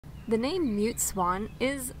The name mute swan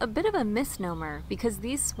is a bit of a misnomer because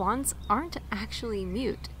these swans aren't actually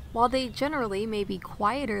mute. While they generally may be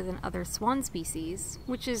quieter than other swan species,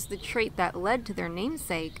 which is the trait that led to their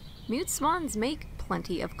namesake, mute swans make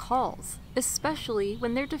plenty of calls, especially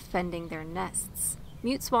when they're defending their nests.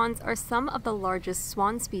 Mute swans are some of the largest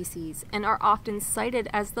swan species and are often cited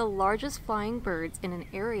as the largest flying birds in an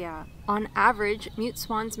area. On average, mute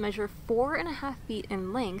swans measure 4.5 feet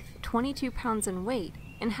in length, 22 pounds in weight,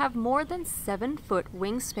 and have more than 7-foot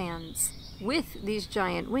wingspans. With these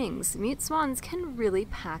giant wings, mute swans can really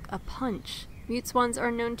pack a punch. Mute swans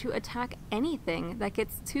are known to attack anything that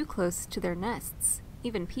gets too close to their nests,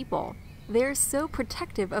 even people. They're so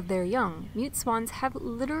protective of their young, mute swans have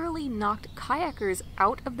literally knocked kayakers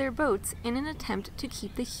out of their boats in an attempt to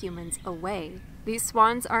keep the humans away. These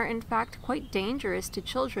swans are in fact quite dangerous to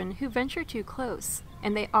children who venture too close,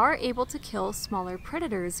 and they are able to kill smaller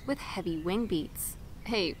predators with heavy wing beats.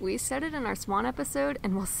 Hey, we said it in our swan episode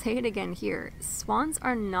and we'll say it again here, swans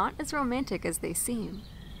are not as romantic as they seem.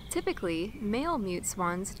 Typically, male mute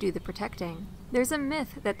swans do the protecting. There's a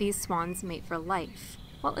myth that these swans mate for life.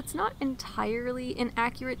 While it's not entirely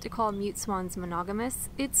inaccurate to call mute swans monogamous,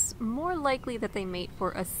 it's more likely that they mate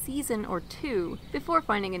for a season or two before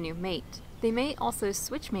finding a new mate. They may also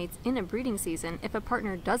switch mates in a breeding season if a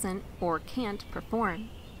partner doesn't or can't perform.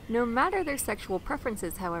 No matter their sexual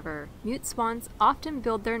preferences, however, mute swans often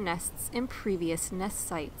build their nests in previous nest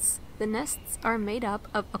sites. The nests are made up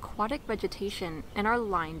of aquatic vegetation and are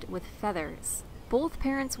lined with feathers. Both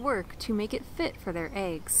parents work to make it fit for their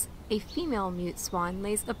eggs. A female mute swan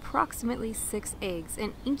lays approximately 6 eggs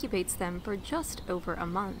and incubates them for just over a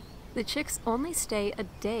month. The chicks only stay a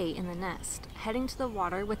day in the nest, heading to the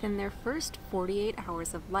water within their first 48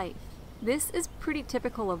 hours of life. This is pretty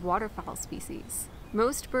typical of waterfowl species.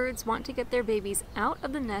 Most birds want to get their babies out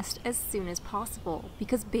of the nest as soon as possible,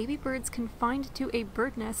 because baby birds confined to a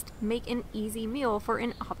bird nest make an easy meal for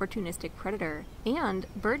an opportunistic predator, and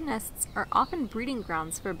bird nests are often breeding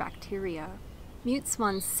grounds for bacteria. Mute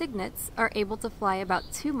swan cygnets are able to fly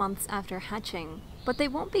about 2 months after hatching, but they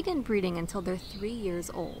won't begin breeding until they're 3 years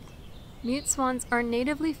old. Mute swans are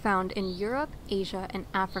natively found in Europe, Asia, and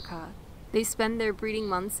Africa. They spend their breeding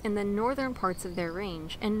months in the northern parts of their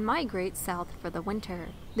range and migrate south for the winter.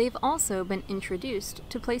 They've also been introduced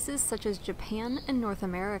to places such as Japan and North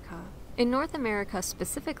America. In North America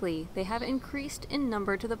specifically, they have increased in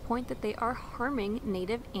number to the point that they are harming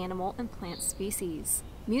native animal and plant species.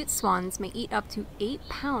 Mute swans may eat up to 8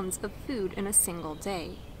 pounds of food in a single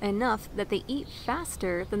day, enough that they eat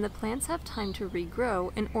faster than the plants have time to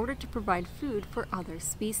regrow in order to provide food for other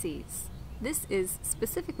species. This is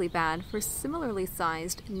specifically bad for similarly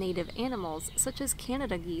sized native animals such as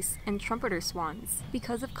Canada geese and trumpeter swans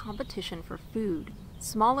because of competition for food.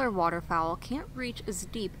 Smaller waterfowl can't reach as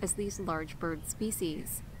deep as these large bird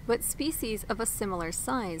species, but species of a similar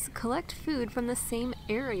size collect food from the same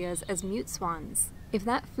areas as mute swans. If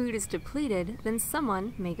that food is depleted, then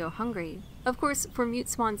someone may go hungry. Of course, for mute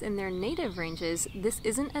swans in their native ranges, this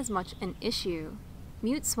isn't as much an issue.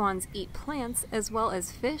 Mute swans eat plants as well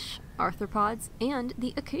as fish, arthropods, and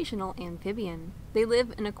the occasional amphibian. They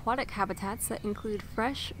live in aquatic habitats that include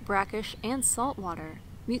fresh, brackish, and salt water.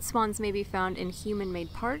 Mute swans may be found in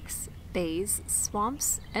human-made parks, bays,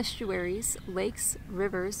 swamps, estuaries, lakes,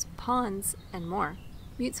 rivers, ponds, and more.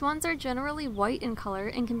 Mute swans are generally white in color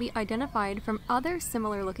and can be identified from other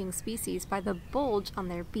similar-looking species by the bulge on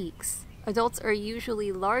their beaks. Adults are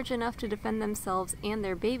usually large enough to defend themselves and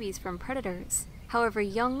their babies from predators. However,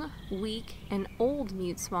 young, weak, and old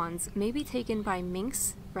mute swans may be taken by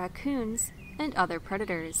minks, raccoons, and other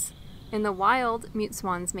predators. In the wild, mute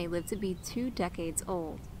swans may live to be 2 decades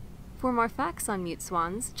old. For more facts on mute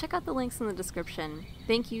swans, check out the links in the description.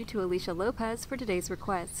 Thank you to Alicia Lopez for today's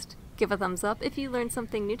request. Give a thumbs up if you learned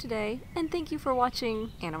something new today, and thank you for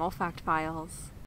watching Animal Fact Files.